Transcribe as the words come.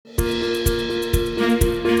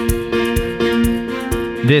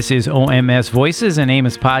This is OMS Voices, an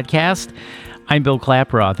Amos podcast. I'm Bill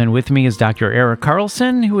Klaproth, and with me is Dr. Eric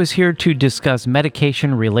Carlson, who is here to discuss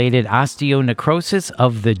medication-related osteonecrosis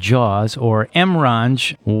of the jaws, or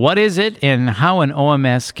MRONJ. What is it, and how an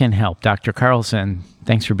OMS can help? Dr. Carlson,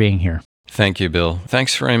 thanks for being here. Thank you, Bill.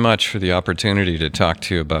 Thanks very much for the opportunity to talk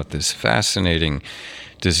to you about this fascinating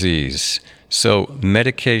disease. So,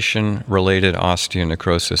 medication-related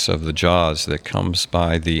osteonecrosis of the jaws that comes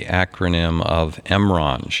by the acronym of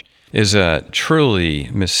MRONJ is a truly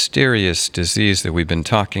mysterious disease that we've been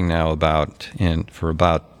talking now about for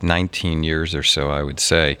about 19 years or so, I would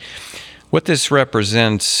say. What this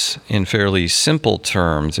represents in fairly simple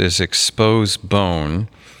terms is exposed bone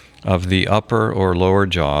of the upper or lower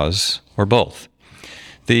jaws, or both.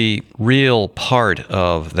 The real part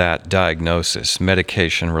of that diagnosis,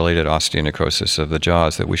 medication-related osteonecrosis of the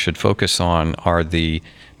jaws, that we should focus on are the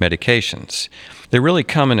medications. They really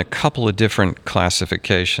come in a couple of different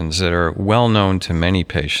classifications that are well known to many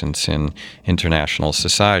patients in international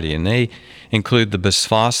society, and they include the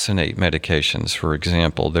bisphosphonate medications, for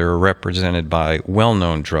example. They're represented by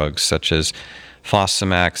well-known drugs such as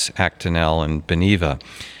Fosamax, Actonel, and Beniva.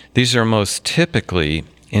 These are most typically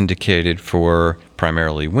indicated for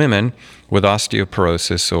primarily women with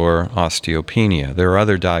osteoporosis or osteopenia. There are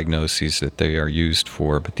other diagnoses that they are used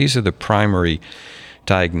for, but these are the primary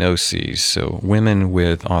diagnoses. So women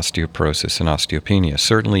with osteoporosis and osteopenia.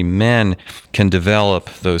 Certainly men can develop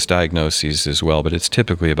those diagnoses as well, but it's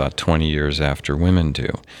typically about 20 years after women do.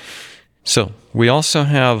 So we also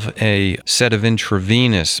have a set of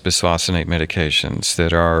intravenous bisphosphonate medications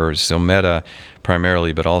that are Zometa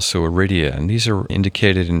primarily, but also Iridia. And these are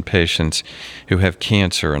indicated in patients who have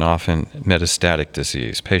cancer and often metastatic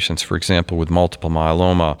disease. Patients, for example, with multiple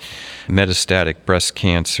myeloma, metastatic breast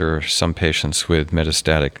cancer, some patients with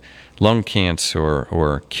metastatic lung cancer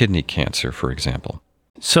or kidney cancer, for example.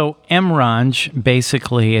 So MRONJ,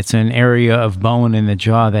 basically, it's an area of bone in the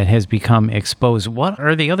jaw that has become exposed. What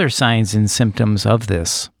are the other signs and symptoms of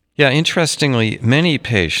this? Yeah, interestingly, many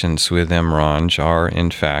patients with MRONJ are,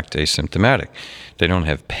 in fact, asymptomatic. They don't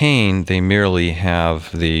have pain, they merely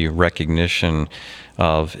have the recognition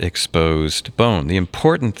of exposed bone. The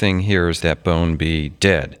important thing here is that bone be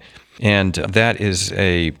dead. And that is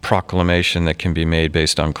a proclamation that can be made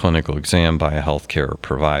based on clinical exam by a healthcare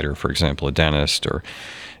provider, for example, a dentist or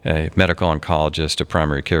a medical oncologist, a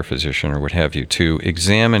primary care physician, or what have you, to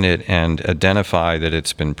examine it and identify that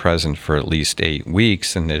it's been present for at least 8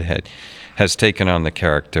 weeks and that it has taken on the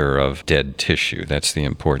character of dead tissue. That's the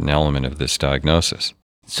important element of this diagnosis.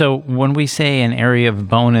 So when we say an area of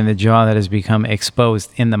bone in the jaw that has become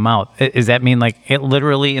exposed in the mouth, does that mean like it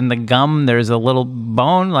literally in the gum there's a little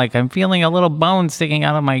bone? Like I'm feeling a little bone sticking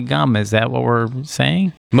out of my gum. Is that what we're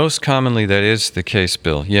saying? Most commonly that is the case,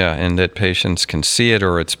 Bill. Yeah, and that patients can see it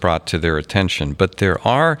or it's brought to their attention. But there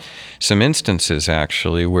are some instances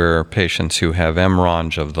actually where patients who have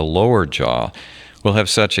MRONJ of the lower jaw will have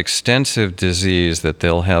such extensive disease that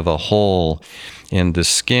they'll have a hole in the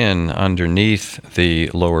skin underneath the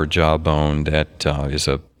lower jawbone that is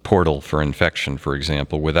a portal for infection, for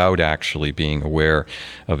example, without actually being aware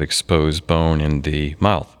of exposed bone in the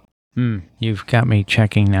mouth. You've got me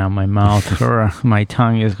checking now. My mouth or my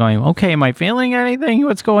tongue is going, okay, am I feeling anything?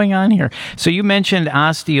 What's going on here? So you mentioned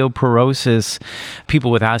osteoporosis.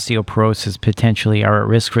 People with osteoporosis potentially are at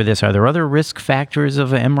risk for this. Are there other risk factors of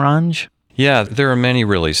MRONJ? Yeah, there are many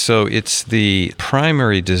really. So it's the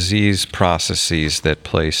primary disease processes that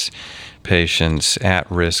place patients at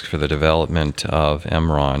risk for the development of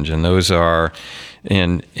MRONJ, and those are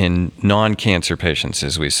in non-cancer patients,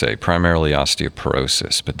 as we say, primarily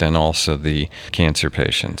osteoporosis, but then also the cancer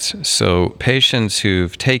patients. So patients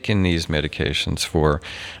who've taken these medications for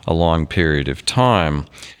a long period of time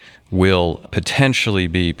will potentially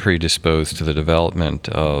be predisposed to the development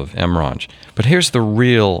of MRONJ. But here's the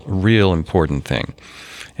real important thing,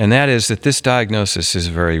 and that is that this diagnosis is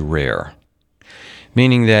very rare,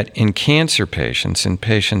 meaning that in cancer patients, in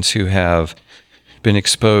patients who have been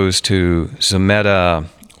exposed to Zometa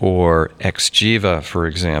or Xgeva, for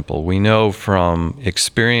example, we know from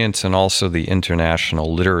experience and also the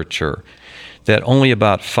international literature that only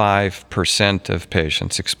about 5% of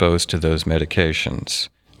patients exposed to those medications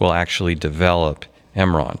will actually develop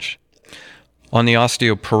MRONJ. On the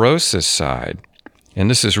osteoporosis side, and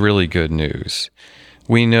this is really good news,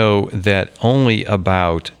 we know that only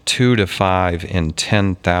about 2 to 5 in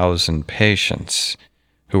 10,000 patients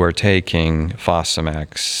who are taking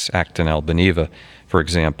Fosamax, Actonel, Beniva, for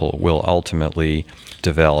example, will ultimately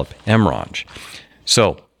develop MRONJ.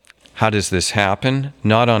 So, how does this happen?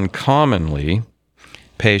 Not uncommonly,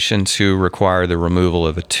 patients who require the removal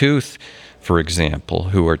of a tooth for example,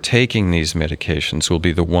 who are taking these medications will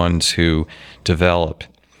be the ones who develop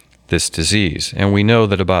this disease. And we know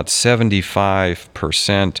that about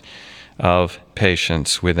 75% of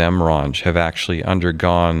patients with MRONJ have actually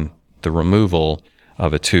undergone the removal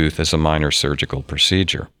of a tooth as a minor surgical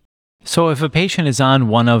procedure. So if a patient is on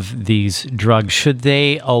one of these drugs, should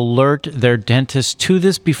they alert their dentist to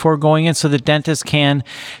this before going in so the dentist can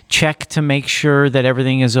check to make sure that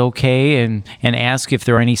everything is okay and ask if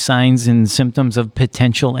there are any signs and symptoms of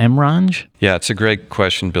potential MRONJ? Yeah, it's a great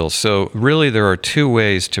question, Bill. So really there are two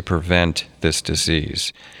ways to prevent this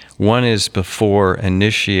disease. One is before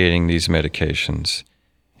initiating these medications,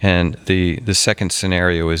 and the second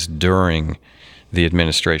scenario is during the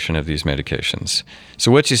administration of these medications.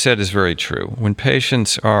 So what you said is very true. When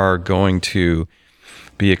patients are going to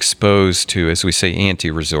be exposed to, as we say,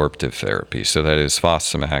 anti-resorptive therapy, so that is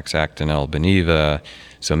Fosamax, Actonel, Beniva,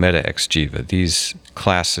 Zometa, Xgeva, these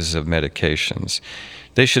classes of medications,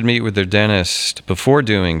 they should meet with their dentist before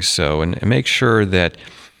doing so and make sure that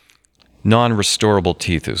non-restorable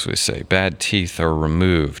teeth, as we say, bad teeth are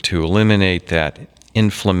removed to eliminate that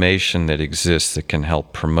inflammation that exists that can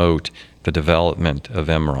help promote the development of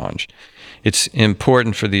MRONJ. It's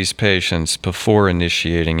important for these patients before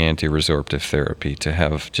initiating anti-resorptive therapy to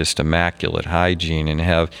have just immaculate hygiene and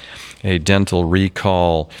have a dental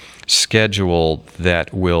recall schedule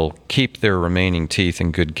that will keep their remaining teeth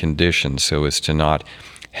in good condition so as to not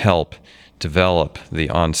help develop the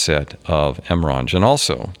onset of MRONJ, and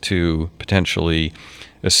also to potentially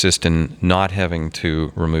assist in not having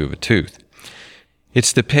to remove a tooth.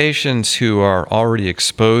 It's the patients who are already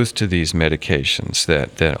exposed to these medications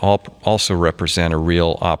that also represent a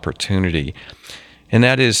real opportunity. And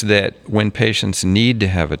that is that when patients need to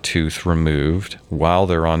have a tooth removed while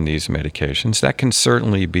they're on these medications, that can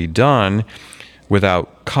certainly be done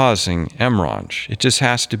without causing MRONJ. It just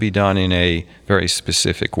has to be done in a very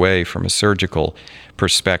specific way from a surgical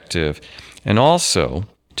perspective. And also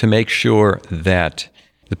to make sure that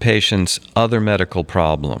the patient's other medical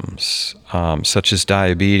problems, such as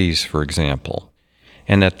diabetes, for example,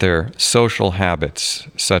 and that their social habits,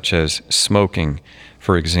 such as smoking,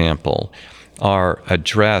 for example, are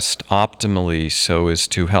addressed optimally so as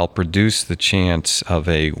to help reduce the chance of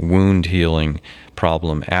a wound healing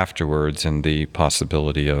problem afterwards and the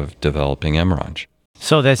possibility of developing MRONJ.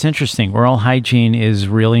 So that's interesting. Oral hygiene is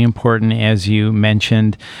really important, as you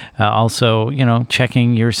mentioned. Also,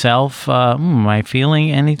 checking yourself. Am I feeling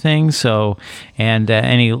anything? And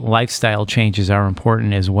any lifestyle changes are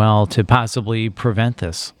important as well to possibly prevent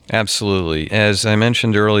this. Absolutely. As I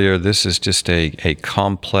mentioned earlier, this is just a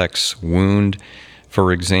complex wound.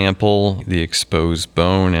 For example, the exposed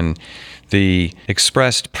bone, and the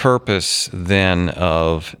expressed purpose then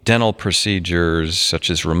of dental procedures such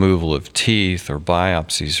as removal of teeth or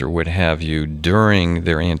biopsies or what have you during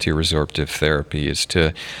their anti-resorptive therapy is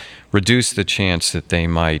to reduce the chance that they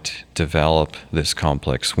might develop this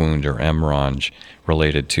complex wound or MRONJ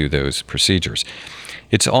related to those procedures.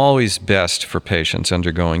 It's always best for patients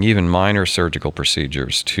undergoing even minor surgical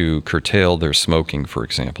procedures to curtail their smoking, for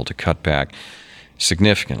example, to cut back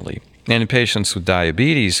significantly. And in patients with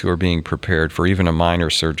diabetes who are being prepared for even a minor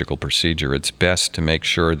surgical procedure, it's best to make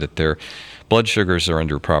sure that their blood sugars are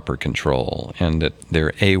under proper control and that their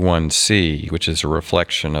A1C, which is a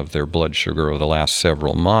reflection of their blood sugar over the last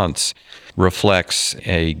several months, reflects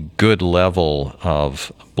a good level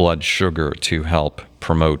of blood sugar to help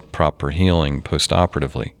promote proper healing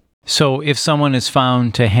postoperatively. So if someone is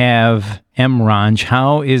found to have MRONJ,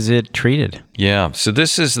 how is it treated? Yeah, so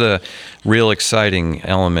this is the real exciting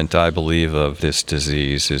element, I believe, of this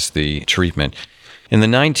disease is the treatment. In the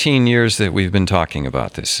 19 years that we've been talking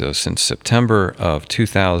about this, so since September of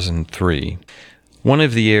 2003, one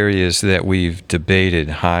of the areas that we've debated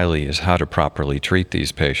highly is how to properly treat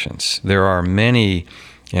these patients. There are many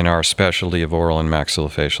in our specialty of oral and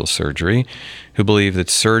maxillofacial surgery who believe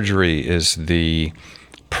that surgery is the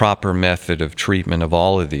proper method of treatment of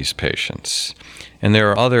all of these patients. And there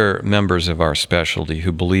are other members of our specialty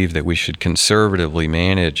who believe that we should conservatively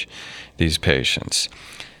manage these patients.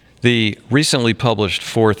 The recently published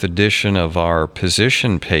fourth edition of our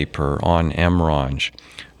position paper on MRONJ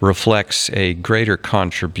reflects a greater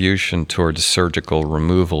contribution towards surgical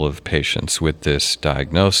removal of patients with this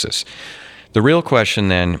diagnosis. The real question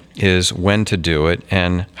then is when to do it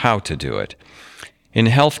and how to do it. In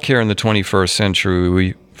healthcare in the 21st century,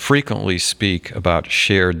 we frequently speak about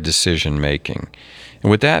shared decision-making. And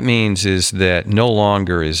what that means is that no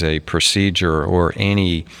longer is a procedure or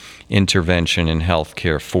any intervention in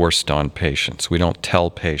healthcare forced on patients. We don't tell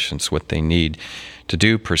patients what they need to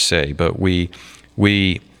do per se, but we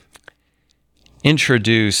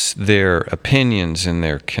introduce their opinions and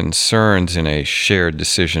their concerns in a shared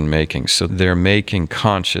decision making. So they're making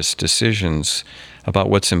conscious decisions about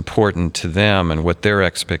what's important to them and what their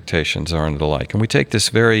expectations are and the like. And we take this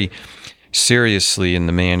very seriously in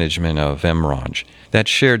the management of MRONJ. That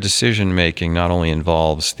shared decision making not only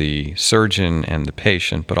involves the surgeon and the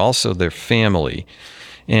patient, but also their family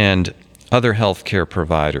and other healthcare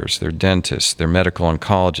providers, their dentists, their medical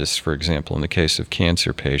oncologists, for example, in the case of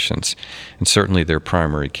cancer patients, and certainly their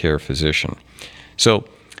primary care physician. So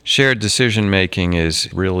shared decision-making is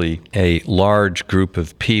really a large group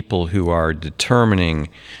of people who are determining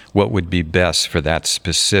what would be best for that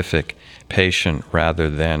specific patient rather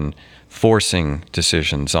than forcing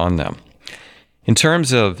decisions on them. In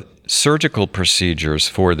terms of surgical procedures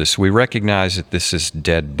for this, we recognize that this is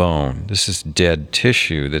dead bone. This is dead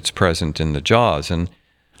tissue that's present in the jaws. And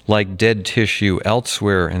like dead tissue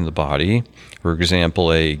elsewhere in the body, for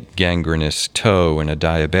example, a gangrenous toe in a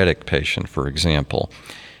diabetic patient, for example,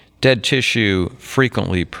 dead tissue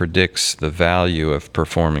frequently predicts the value of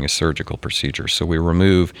performing a surgical procedure. So we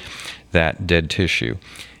remove that dead tissue.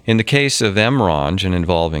 In the case of MRONJ and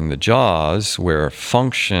involving the jaws, where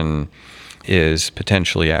function is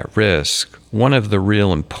potentially at risk, one of the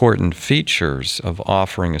real important features of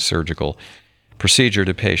offering a surgical procedure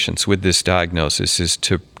to patients with this diagnosis is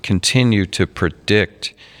to continue to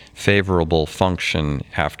predict favorable function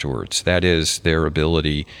afterwards. That is, their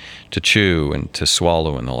ability to chew and to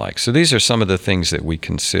swallow and the like. So these are some of the things that we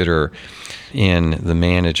consider in the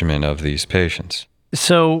management of these patients.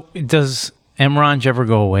 So does MRONJ ever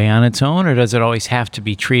go away on its own, or does it always have to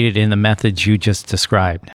be treated in the methods you just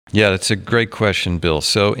described? Yeah, that's a great question, Bill.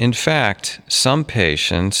 So in fact, some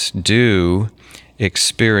patients do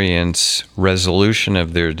experience resolution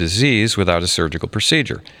of their disease without a surgical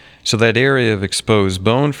procedure. So that area of exposed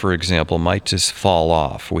bone, for example, might just fall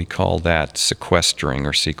off. We call that sequestering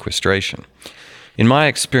or sequestration. In my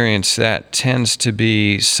experience, that tends to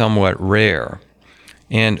be somewhat rare.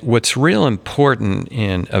 And what's real important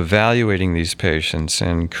in evaluating these patients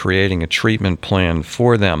and creating a treatment plan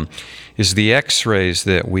for them is the x-rays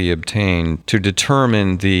that we obtain to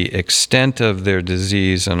determine the extent of their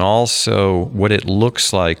disease and also what it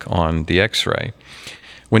looks like on the x-ray.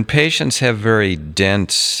 When patients have very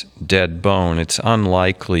dense dead bone, it's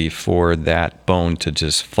unlikely for that bone to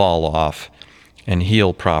just fall off and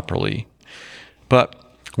heal properly. But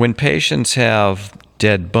when patients have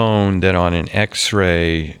dead bone that on an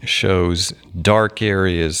x-ray shows dark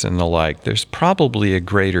areas and the like, there's probably a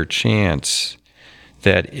greater chance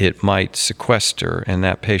that it might sequester and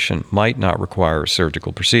that patient might not require a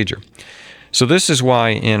surgical procedure. So this is why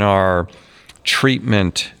in our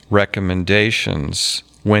treatment recommendations,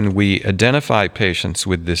 when we identify patients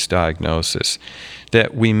with this diagnosis,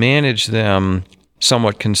 that we manage them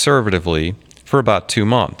somewhat conservatively for about 2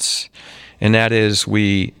 months. And that is,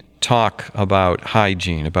 we talk about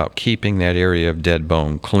hygiene, about keeping that area of dead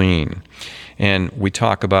bone clean. And we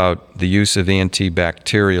talk about the use of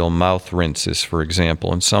antibacterial mouth rinses, for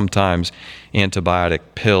example, and sometimes antibiotic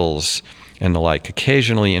pills and the like,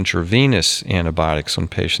 occasionally intravenous antibiotics when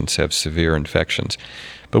patients have severe infections.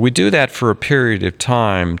 But we do that for a period of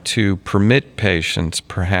time to permit patients,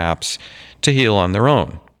 perhaps, to heal on their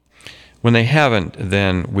own. When they haven't,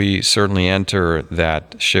 then we certainly enter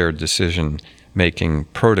that shared decision-making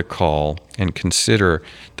protocol and consider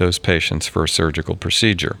those patients for a surgical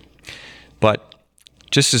procedure. But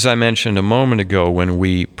just as I mentioned a moment ago, when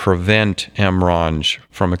we prevent MRONJ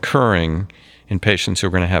from occurring in patients who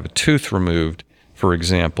are going to have a tooth removed, for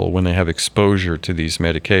example, when they have exposure to these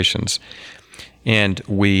medications, and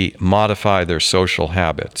we modify their social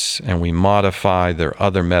habits and we modify their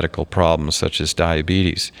other medical problems such as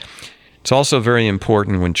diabetes, it's also very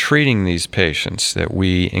important when treating these patients that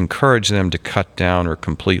we encourage them to cut down or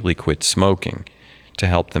completely quit smoking to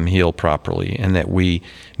help them heal properly, and that we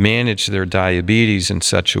manage their diabetes in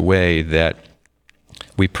such a way that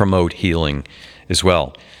we promote healing as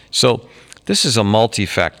well. So this is a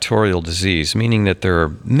multifactorial disease, meaning that there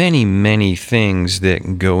are many, many things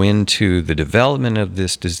that go into the development of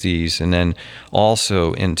this disease and then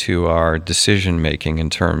also into our decision-making in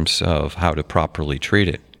terms of how to properly treat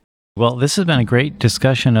it. Well, this has been a great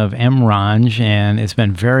discussion of MRONJ, and it's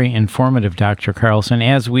been very informative, Dr. Carlson.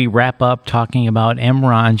 As we wrap up talking about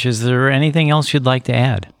MRONJ, is there anything else you'd like to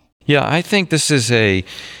add? Yeah, I think this is a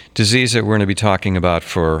disease that we're going to be talking about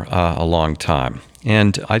for a long time.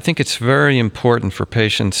 And I think it's very important for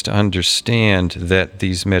patients to understand that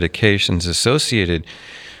these medications associated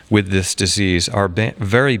with this disease are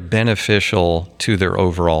very beneficial to their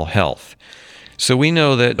overall health. So we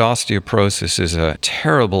know that osteoporosis is a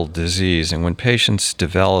terrible disease, and when patients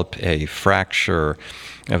develop a fracture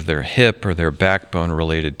of their hip or their backbone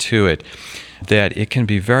related to it, that it can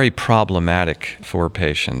be very problematic for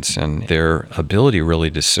patients and their ability really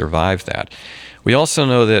to survive that. We also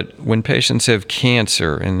know that when patients have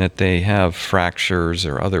cancer and that they have fractures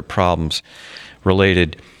or other problems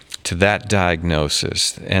related to that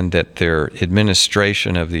diagnosis, and that their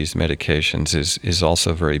administration of these medications is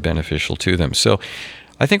also very beneficial to them. So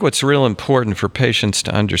I think what's real important for patients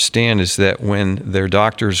to understand is that when their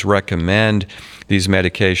doctors recommend these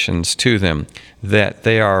medications to them, that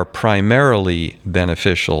they are primarily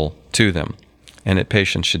beneficial to them, and that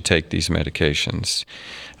patients should take these medications.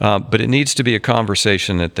 But it needs to be a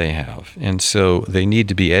conversation that they have. And so they need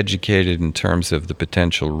to be educated in terms of the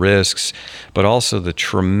potential risks, but also the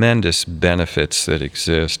tremendous benefits that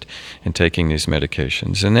exist in taking these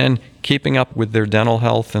medications. And then keeping up with their dental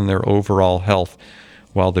health and their overall health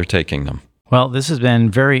while they're taking them. Well, this has been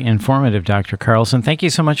very informative, Dr. Carlson. Thank you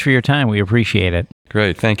so much for your time. We appreciate it.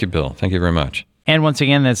 Great. Thank you, Bill. Thank you very much. And once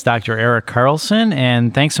again, that's Dr. Eric Carlson,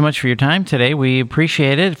 and thanks so much for your time today. We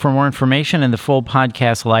appreciate it. For more information and the full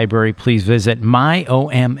podcast library, please visit myoms.org.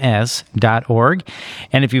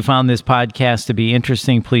 And if you found this podcast to be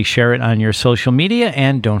interesting, please share it on your social media,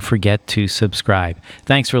 and don't forget to subscribe.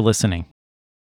 Thanks for listening.